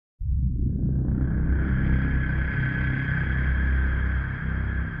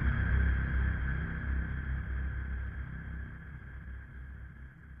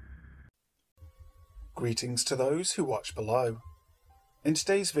Greetings to those who watch below. In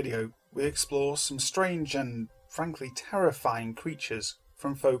today's video, we explore some strange and frankly terrifying creatures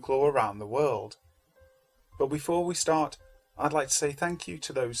from folklore around the world. But before we start, I'd like to say thank you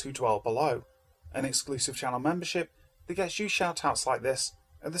to those who dwell below, an exclusive channel membership that gets you shout-outs like this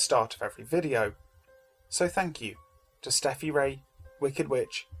at the start of every video. So thank you to Steffi Ray, Wicked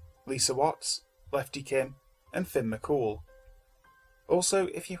Witch, Lisa Watts, Lefty Kim, and Finn McCool. Also,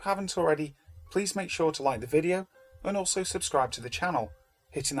 if you haven't already, please make sure to like the video and also subscribe to the channel,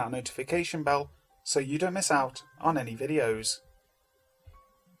 hitting that notification bell so you don't miss out on any videos.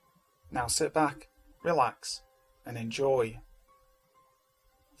 Now sit back, relax, and enjoy.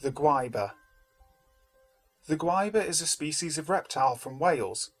 The Gwaiba. The Gwaiba is a species of reptile from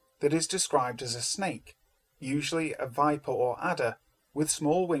Wales that is described as a snake, usually a viper or adder, with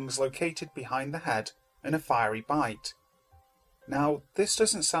small wings located behind the head and a fiery bite. Now, this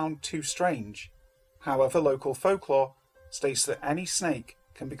doesn't sound too strange. However, local folklore states that any snake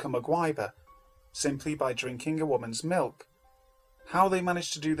can become a Gwaiba simply by drinking a woman's milk. How they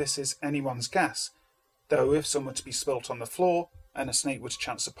manage to do this is anyone's guess, though if some were to be spilt on the floor and a snake were to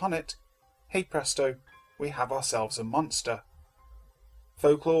chance upon it, hey presto, we have ourselves a monster.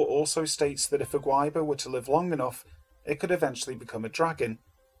 Folklore also states that if a Gwaiba were to live long enough, it could eventually become a dragon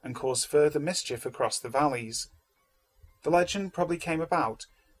and cause further mischief across the valleys. The legend probably came about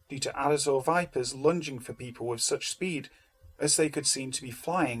due to adders or vipers lunging for people with such speed as they could seem to be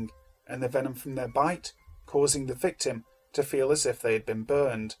flying, and the venom from their bite causing the victim to feel as if they had been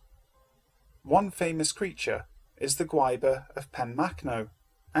burned. One famous creature is the Gwaiba of Penmachno,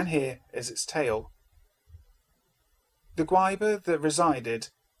 and here is its tale. The Gwaiba that resided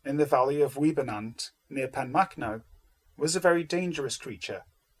in the valley of Wibenant near Penmachno was a very dangerous creature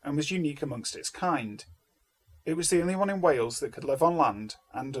and was unique amongst its kind. It was the only one in Wales that could live on land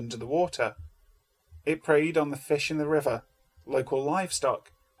and under the water. It preyed on the fish in the river, local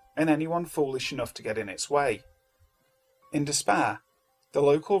livestock, and anyone foolish enough to get in its way. In despair, the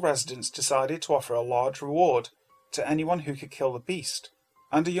local residents decided to offer a large reward to anyone who could kill the beast,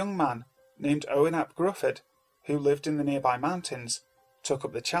 and a young man named Owen ap Grufford, who lived in the nearby mountains, took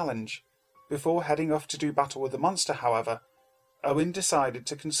up the challenge. Before heading off to do battle with the monster, however, Owen decided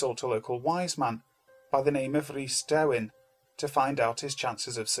to consult a local wise man by the name of Rhys Dewin to find out his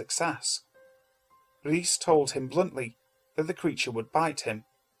chances of success. Rhys told him bluntly that the creature would bite him.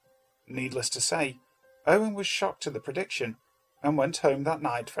 Needless to say, Owen was shocked at the prediction and went home that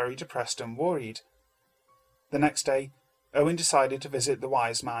night very depressed and worried. The next day, Owen decided to visit the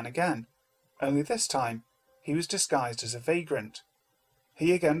wise man again, only this time he was disguised as a vagrant.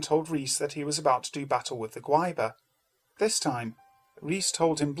 He again told Rhys that he was about to do battle with the Gwaiba. This time, Rhys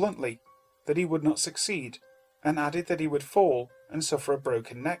told him bluntly that he would not succeed, and added that he would fall and suffer a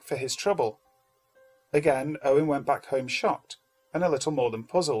broken neck for his trouble. Again, Owen went back home shocked and a little more than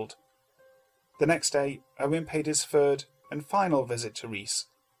puzzled. The next day, Owen paid his third and final visit to Rhys,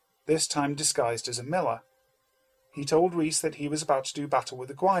 this time disguised as a miller. He told Rhys that he was about to do battle with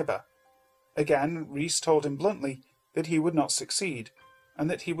the Gwaiba. Again, Rhys told him bluntly that he would not succeed, and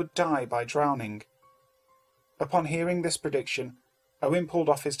that he would die by drowning. Upon hearing this prediction, Owen pulled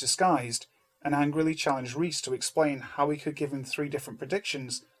off his disguise and angrily challenged Rhys to explain how he could give him 3 different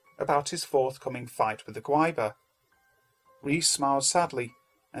predictions about his forthcoming fight with the Gwaiba. Rhys smiled sadly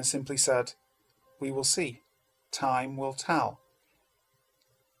and simply said, "We will see. Time will tell."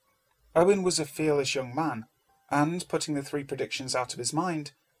 Owen was a fearless young man, and, putting the 3 predictions out of his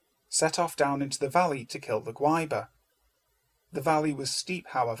mind, set off down into the valley to kill the Gwaiba. The valley was steep,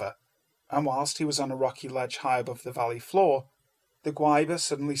 however, and whilst he was on a rocky ledge high above the valley floor, the Gwaiba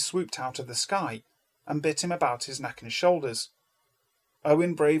suddenly swooped out of the sky and bit him about his neck and shoulders.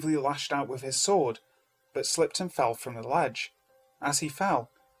 Owen bravely lashed out with his sword, but slipped and fell from the ledge. As he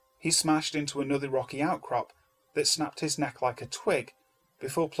fell, he smashed into another rocky outcrop that snapped his neck like a twig,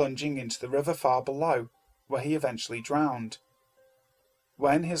 before plunging into the river far below, where he eventually drowned.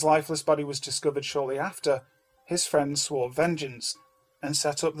 When his lifeless body was discovered shortly after, his friends swore vengeance and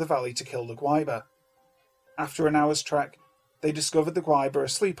set up the valley to kill the Gwaiba. After an hour's trek, they discovered the Gwaiba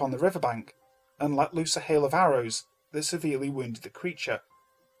asleep on the riverbank and let loose a hail of arrows that severely wounded the creature.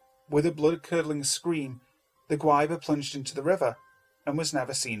 With a blood-curdling scream, the Gwaiba plunged into the river and was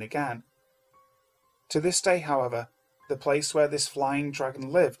never seen again. To this day, however, the place where this flying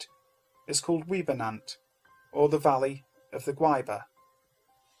dragon lived is called Wibenant, or the Valley of the Gwaiba.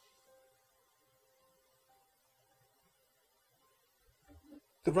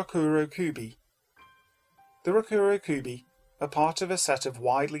 The Rokurokubi. The Rokurokubi are part of a set of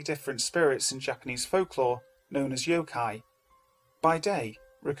widely different spirits in Japanese folklore known as yokai. By day,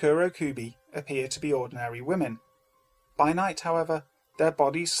 Rokurokubi appear to be ordinary women. By night, however, their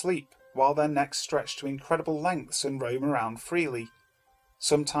bodies sleep while their necks stretch to incredible lengths and roam around freely.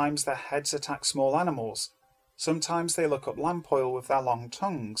 Sometimes their heads attack small animals, sometimes they look up lamp oil with their long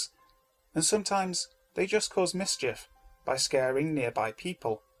tongues, and sometimes they just cause mischief by scaring nearby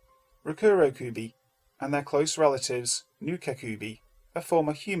people. Rokurokubi and their close relatives Nukakubi are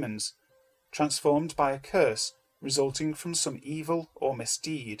former humans, transformed by a curse resulting from some evil or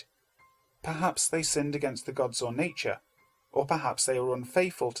misdeed. Perhaps they sinned against the gods or nature, or perhaps they were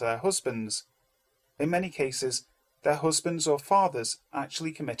unfaithful to their husbands. In many cases, their husbands or fathers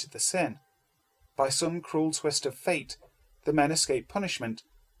actually committed the sin. By some cruel twist of fate, the men escape punishment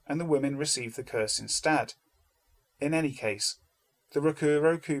and the women receive the curse instead. In any case, the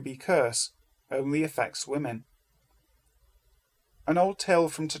Rokurokubi curse only affects women. An old tale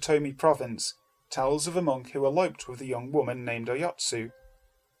from Totomi province tells of a monk who eloped with a young woman named Oyotsu.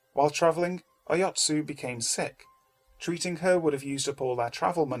 While travelling, Oyotsu became sick. Treating her would have used up all their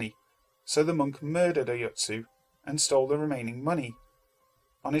travel money, so the monk murdered Oyotsu and stole the remaining money.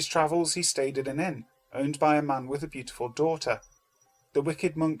 On his travels he stayed at an inn owned by a man with a beautiful daughter. The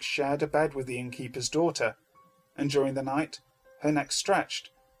wicked monk shared a bed with the innkeeper's daughter, and during the night her neck stretched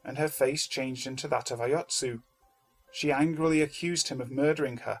and her face changed into that of Oyotsu. She angrily accused him of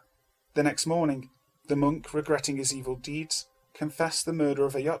murdering her. The next morning, the monk, regretting his evil deeds, confessed the murder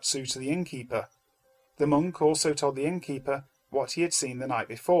of Oyotsu to the innkeeper. The monk also told the innkeeper what he had seen the night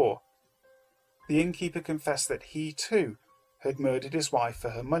before. The innkeeper confessed that he, too, had murdered his wife for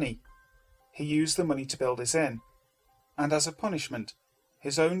her money. He used the money to build his inn, and as a punishment,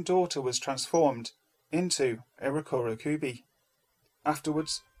 his own daughter was transformed into a Rokurokubi.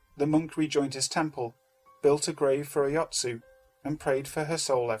 Afterwards, the monk rejoined his temple, built a grave for Oyotsu, and prayed for her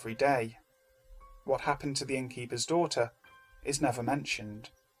soul every day. What happened to the innkeeper's daughter is never mentioned.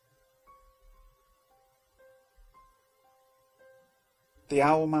 The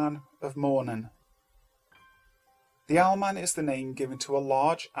Owlman of Mornon. The Owlman is the name given to a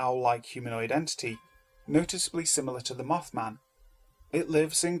large owl-like humanoid entity, noticeably similar to the Mothman. It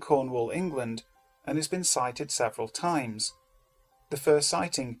lives in Cornwall, England, and has been sighted several times. The first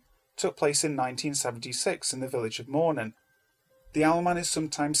sighting took place in 1976 in the village of Mornon. The Owlman is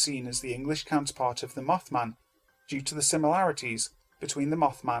sometimes seen as the English counterpart of the Mothman, due to the similarities between the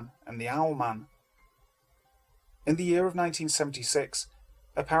Mothman and the Owlman. In the year of 1976,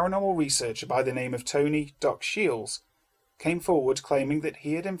 a paranormal researcher by the name of Tony "Doc" Shields came forward claiming that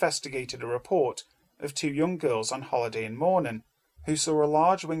he had investigated a report of two young girls on holiday in Mornon, who saw a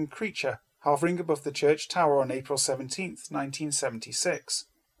large winged creature hovering above the church tower on April 17, 1976.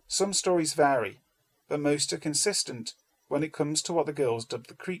 Some stories vary, but most are consistent when it comes to what the girls dubbed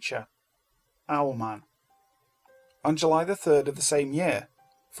the creature: Owlman. On July the 3rd of the same year,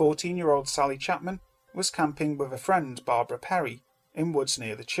 14-year-old Sally Chapman was camping with a friend, Barbara Perry, in woods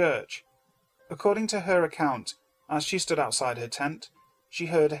near the church. According to her account, as she stood outside her tent, she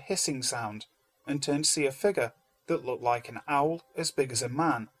heard a hissing sound and turned to see a figure that looked like an owl as big as a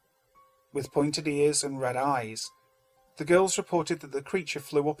man, with pointed ears and red eyes. The girls reported that the creature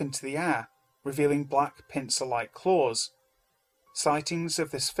flew up into the air, revealing black pincer-like claws. Sightings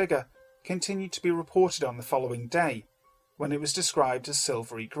of this figure continued to be reported on the following day, when it was described as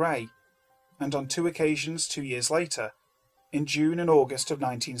silvery grey, and on two occasions 2 years later, in June and August of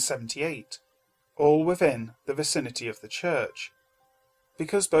 1978, all within the vicinity of the church.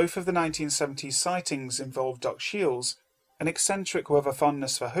 Because both of the 1970s sightings involved Doc Shields, an eccentric with a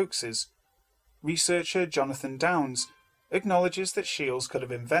fondness for hoaxes, researcher Jonathan Downes acknowledges that Shields could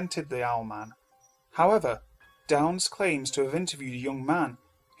have invented the Owlman. However, Downes claims to have interviewed a young man,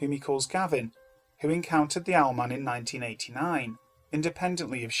 whom he calls Gavin, who encountered the Owlman in 1989,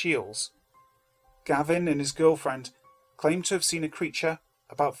 independently of Shields. Gavin and his girlfriend claimed to have seen a creature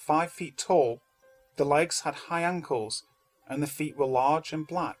about 5 feet tall. The legs had high ankles, and the feet were large and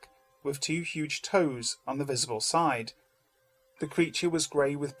black, with 2 huge toes on the visible side. The creature was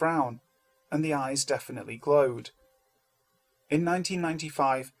grey with brown, and the eyes definitely glowed. In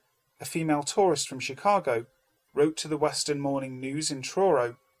 1995, a female tourist from Chicago wrote to the Western Morning News in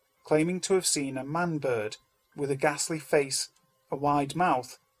Truro, claiming to have seen a man-bird with a ghastly face, a wide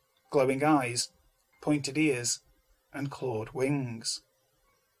mouth, glowing eyes, pointed ears, and clawed wings.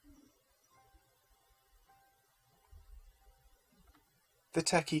 The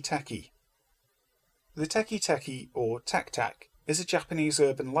Teki Teki. The Teki Teki, or Tek Tek, is a Japanese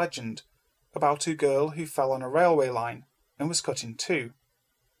urban legend about a girl who fell on a railway line and was cut in two.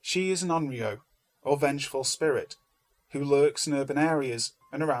 She is an onryo, or vengeful spirit, who lurks in urban areas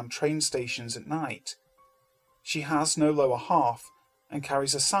and around train stations at night. She has no lower half and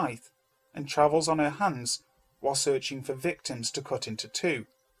carries a scythe, and travels on her hands while searching for victims to cut into two,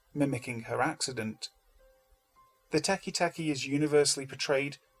 mimicking her accident. The Teki Teki is universally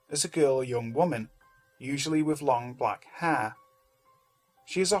portrayed as a girl or young woman, usually with long black hair.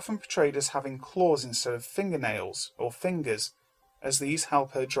 She is often portrayed as having claws instead of fingernails or fingers, as these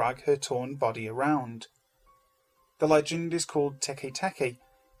help her drag her torn body around. The legend is called Teki Teki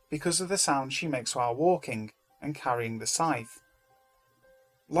because of the sound she makes while walking and carrying the scythe.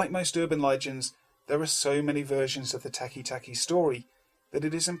 Like most urban legends, there are so many versions of the Teki Teki story that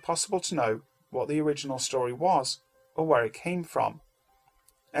it is impossible to know what the original story was or where it came from.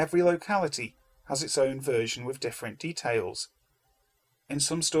 Every locality has its own version with different details. In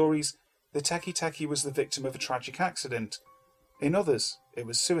some stories, the Teki Teki was the victim of a tragic accident. In others, it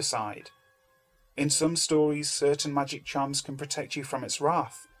was suicide. In some stories, certain magic charms can protect you from its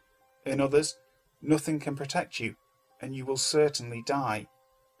wrath. In others, nothing can protect you, and you will certainly die.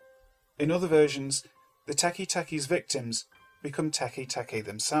 In other versions, the Teki Teki's victims become Teki Teki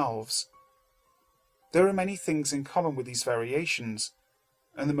themselves. There are many things in common with these variations,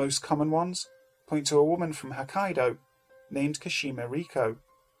 and the most common ones point to a woman from Hokkaido named Kashima Riko.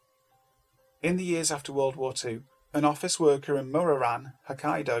 In the years after World War II, an office worker in Muraran,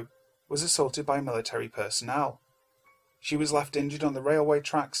 Hokkaido, was assaulted by military personnel. She was left injured on the railway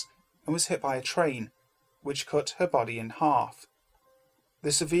tracks and was hit by a train, which cut her body in half.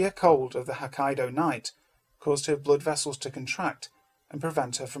 The severe cold of the Hokkaido night caused her blood vessels to contract and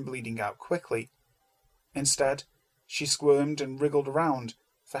prevent her from bleeding out quickly. Instead, she squirmed and wriggled around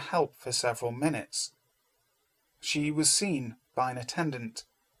for help for several minutes. She was seen by an attendant.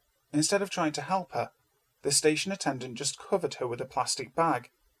 Instead of trying to help her, the station attendant just covered her with a plastic bag.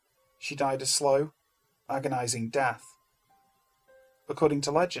 She died a slow, agonizing death. According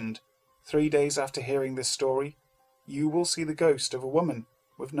to legend, 3 days after hearing this story, you will see the ghost of a woman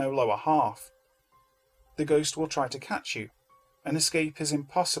with no lower half. The ghost will try to catch you, and escape is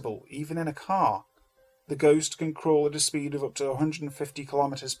impossible even in a car. The ghost can crawl at a speed of up to 150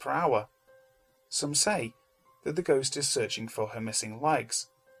 kilometers per hour. Some say that the ghost is searching for her missing legs.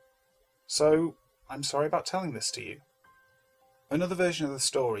 So, I'm sorry about telling this to you. Another version of the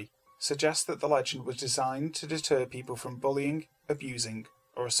story suggests that the legend was designed to deter people from bullying, abusing,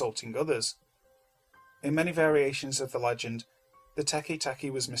 or assaulting others. In many variations of the legend, the Teki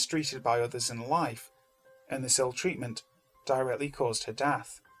Teki was mistreated by others in life, and this ill treatment directly caused her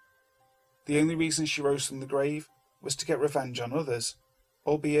death. The only reason she rose from the grave was to get revenge on others,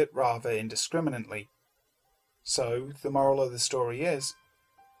 albeit rather indiscriminately. So, the moral of the story is,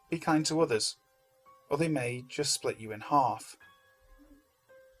 be kind to others, or they may just split you in half.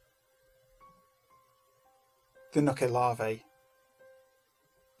 The Nuke-Larvae.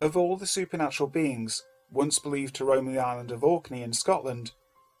 Of all the supernatural beings once believed to roam the island of Orkney in Scotland,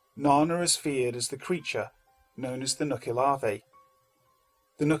 none are as feared as the creature known as the Nuke-Larvae.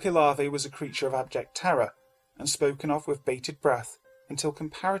 The Nuke-Larvae was a creature of abject terror and spoken of with bated breath until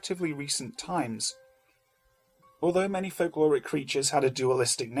comparatively recent times. Although many folkloric creatures had a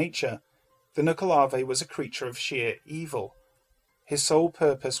dualistic nature, the Nuke-Larvae was a creature of sheer evil. His sole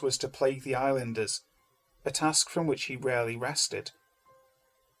purpose was to plague the islanders, a task from which he rarely rested.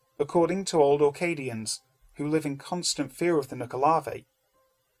 According to old Orcadians, who live in constant fear of the Nuke-Larvae,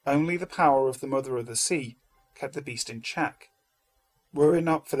 only the power of the Mother of the Sea kept the beast in check. Were it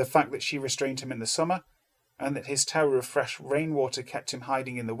not for the fact that she restrained him in the summer, and that his terror of fresh rainwater kept him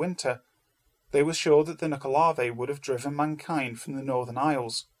hiding in the winter, they were sure that the Nuke-Larvae would have driven mankind from the Northern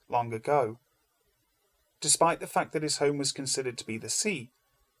Isles long ago. Despite the fact that his home was considered to be the sea,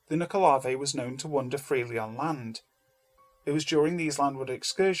 the Nuke-Larvae was known to wander freely on land. It was during these landward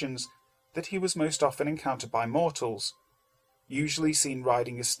excursions that he was most often encountered by mortals, usually seen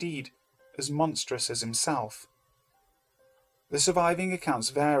riding a steed as monstrous as himself. The surviving accounts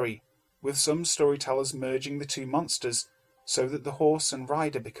vary, with some storytellers merging the two monsters so that the horse and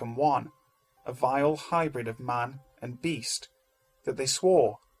rider become one, a vile hybrid of man and beast that they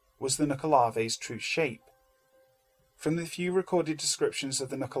swore was the Nuke-Larvae's true shape. From the few recorded descriptions of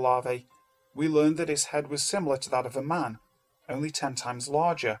the Nuke-Larvae, we learned that his head was similar to that of a man, only 10 times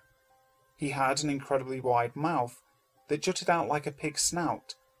larger. He had an incredibly wide mouth that jutted out like a pig's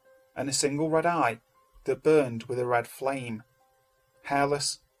snout, and a single red eye that burned with a red flame.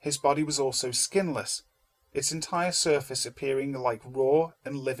 Hairless, his body was also skinless, its entire surface appearing like raw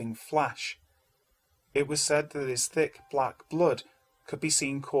and living flesh. It was said that his thick black blood could be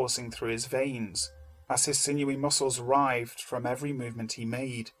seen coursing through his veins, as his sinewy muscles writhed from every movement he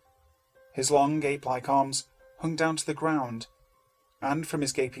made. His long ape-like arms hung down to the ground, and from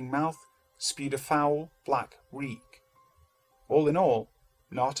his gaping mouth spewed a foul, black reek. All in all,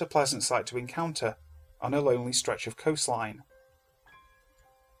 not a pleasant sight to encounter on a lonely stretch of coastline.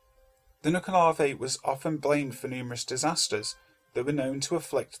 The Nuku'lave was often blamed for numerous disasters that were known to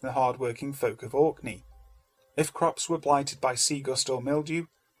afflict the hard-working folk of Orkney. If crops were blighted by sea gust or mildew,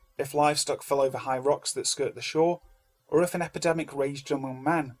 if livestock fell over high rocks that skirt the shore, or if an epidemic raged among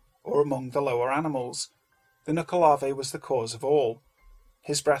men or among the lower animals, the Nuku'lave was the cause of all.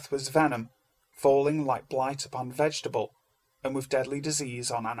 His breath was venom, falling like blight upon vegetable, and with deadly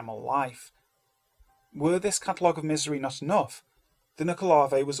disease on animal life. Were this catalogue of misery not enough, the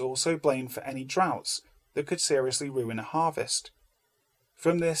Nuku'lave was also blamed for any droughts that could seriously ruin a harvest.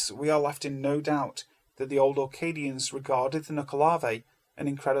 From this we are left in no doubt that the old Orcadians regarded the Nuku'lave an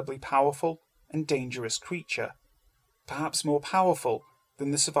incredibly powerful and dangerous creature, perhaps more powerful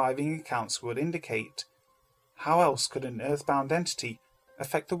than the surviving accounts would indicate. How else could an earthbound entity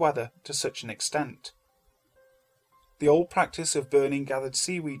affect the weather to such an extent? The old practice of burning gathered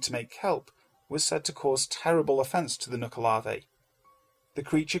seaweed to make kelp was said to cause terrible offence to the Nuku'lave. The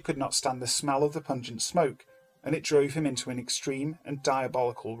creature could not stand the smell of the pungent smoke, and it drove him into an extreme and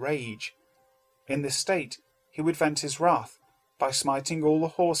diabolical rage. In this state, he would vent his wrath by smiting all the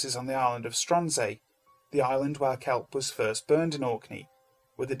horses on the island of Stronsay, the island where kelp was first burned in Orkney,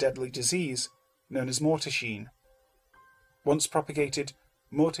 with a deadly disease known as mortashine. Once propagated,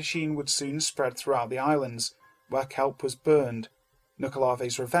 mortashine would soon spread throughout the islands where kelp was burned.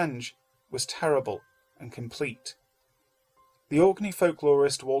 Nuku'lave's revenge was terrible and complete. The Orkney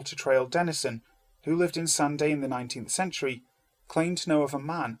folklorist Walter Traill Denison, who lived in Sanday in the 19th century, claimed to know of a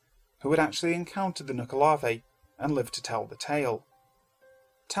man who had actually encountered the Nuku'lave and lived to tell the tale.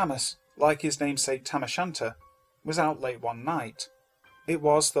 Tamas, like his namesake Tam O'Shanter, was out late one night. It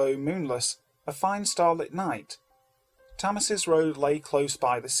was, though moonless, a fine starlit night. Tamas's road lay close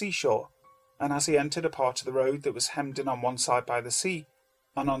by the seashore, and as he entered a part of the road that was hemmed in on one side by the sea,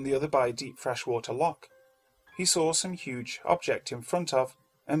 and on the other by a deep freshwater loch, he saw some huge object in front of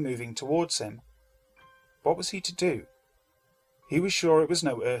and moving towards him. What was he to do? He was sure it was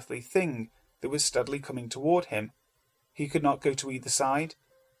no earthly thing that was steadily coming toward him. He could not go to either side,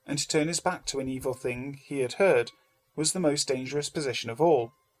 and to turn his back to an evil thing he had heard was the most dangerous position of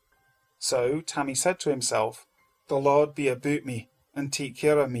all. So Tammy said to himself, "The Lord be aboot me, and take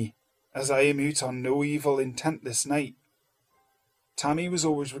care of me, as I am out on no evil intent this night." Tammy was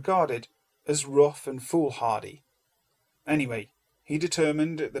always regarded as rough and foolhardy. Anyway, he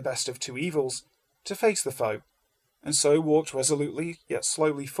determined, at the best of two evils, to face the foe, and so walked resolutely yet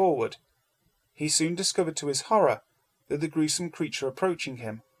slowly forward. He soon discovered to his horror that the gruesome creature approaching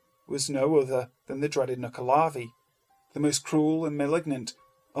him was no other than the dreaded Nuku'lave, the most cruel and malignant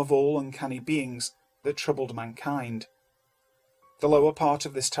of all uncanny beings that troubled mankind. The lower part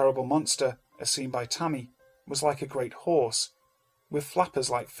of this terrible monster, as seen by Tammy, was like a great horse, with flappers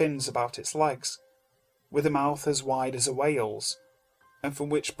like fins about its legs, with a mouth as wide as a whale's, and from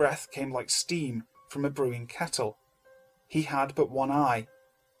which breath came like steam from a brewing kettle. He had but one eye,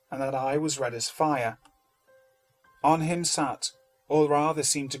 and that eye was red as fire. On him sat, or rather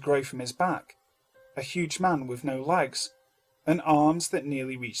seemed to grow from his back, a huge man with no legs, and arms that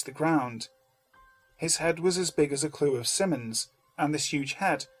nearly reached the ground. His head was as big as a clue of Simmons, and this huge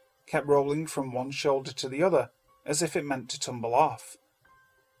head kept rolling from one shoulder to the other, as if it meant to tumble off.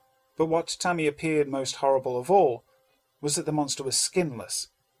 But what to Tammy appeared most horrible of all was that the monster was skinless,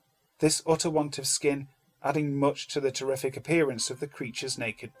 this utter want of skin adding much to the terrific appearance of the creature's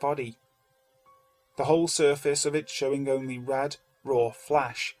naked body. The whole surface of it showing only red, raw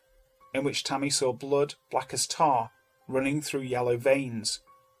flesh, in which Tammy saw blood black as tar running through yellow veins,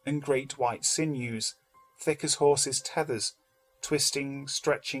 and great white sinews, thick as horses' tethers, twisting,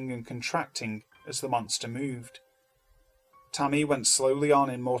 stretching, and contracting as the monster moved. Tammy went slowly on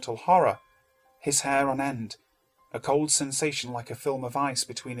in mortal horror, his hair on end, a cold sensation like a film of ice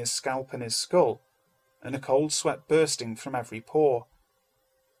between his scalp and his skull, and a cold sweat bursting from every pore.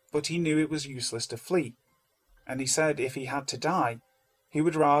 But he knew it was useless to flee, and he said if he had to die, he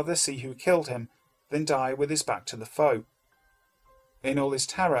would rather see who killed him than die with his back to the foe. In all his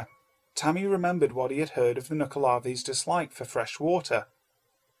terror, Tammy remembered what he had heard of the Nuku'lave's dislike for fresh water,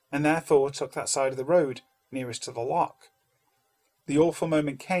 and therefore took that side of the road nearest to the loch. The awful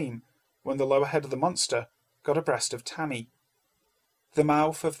moment came when the lower head of the monster got abreast of Tammy. The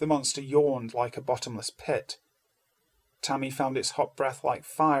mouth of the monster yawned like a bottomless pit. Tammy found its hot breath like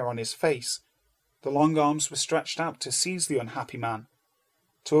fire on his face. The long arms were stretched out to seize the unhappy man.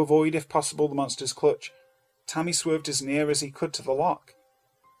 To avoid, if possible, the monster's clutch, Tammy swerved as near as he could to the loch.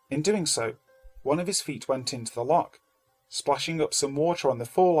 In doing so, one of his feet went into the loch, splashing up some water on the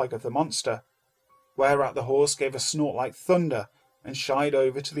foreleg of the monster, whereat the horse gave a snort like thunder and shied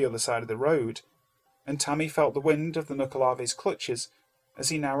over to the other side of the road, and Tammy felt the wind of the Nukkalave's clutches as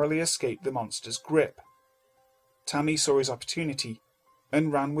he narrowly escaped the monster's grip. Tammy saw his opportunity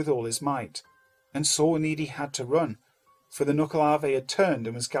and ran with all his might, and saw indeed he had to run, for the Nukkalave had turned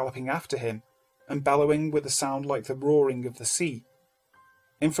and was galloping after him, and bellowing with a sound like the roaring of the sea.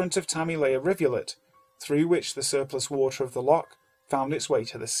 In front of Tammy lay a rivulet, through which the surplus water of the loch found its way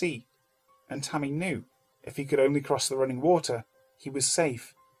to the sea, and Tammy knew if he could only cross the running water, he was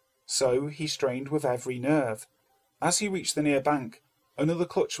safe. So he strained with every nerve. As he reached the near bank, another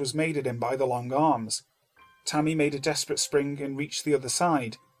clutch was made at him by the long arms. Tammy made a desperate spring and reached the other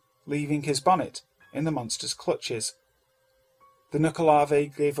side, leaving his bonnet in the monster's clutches. The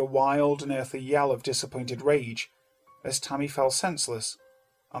Nukkalave gave a wild and earthly yell of disappointed rage as Tammy fell senseless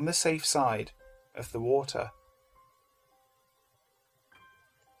on the safe side of the water.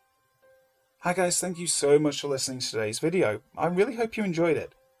 Hi guys, thank you so much for listening to today's video. I really hope you enjoyed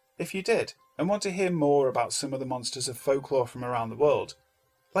it. If you did, and want to hear more about some of the monsters of folklore from around the world,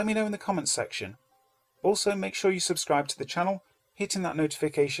 let me know in the comments section. Also, make sure you subscribe to the channel, hitting that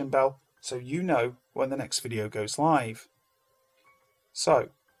notification bell so you know when the next video goes live. So,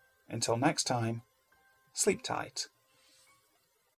 until next time, sleep tight.